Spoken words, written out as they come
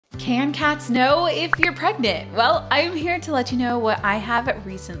Can cats know if you're pregnant? Well, I'm here to let you know what I have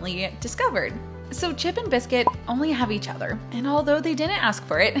recently discovered. So Chip and Biscuit only have each other, and although they didn't ask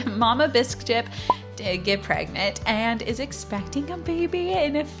for it, Mama Biscuit did get pregnant and is expecting a baby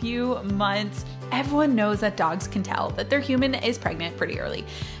in a few months. Everyone knows that dogs can tell that their human is pregnant pretty early.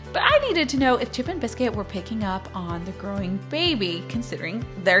 But I needed to know if Chip and Biscuit were picking up on the growing baby, considering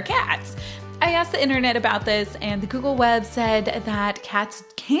they're cats. I asked the internet about this, and the Google web said that cats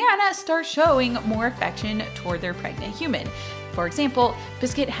can start showing more affection toward their pregnant human. For example,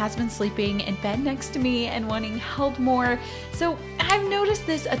 Biscuit has been sleeping in bed next to me and wanting held more, so I've noticed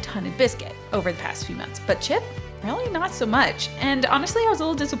this a ton in Biscuit over the past few months, but Chip, really not so much. And honestly, I was a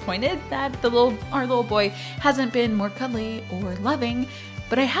little disappointed that our little boy hasn't been more cuddly or loving,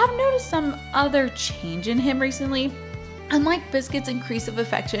 but I have noticed some other change in him recently. Unlike Biscuit's increase of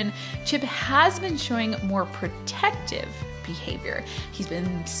affection, Chip has been showing more protective behavior. He's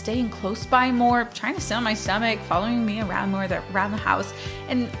been staying close by more, trying to sit on my stomach, following me around more around the house.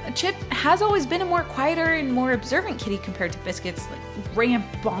 And Chip has always been a more quieter and more observant kitty compared to Biscuit's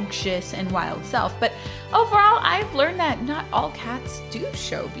rambunctious and wild self. But overall, I've learned that not all cats do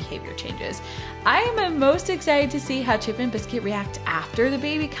show behavior changes. I am most excited to see how Chip and Biscuit react after the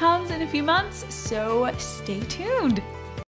baby comes in a few months, so stay tuned.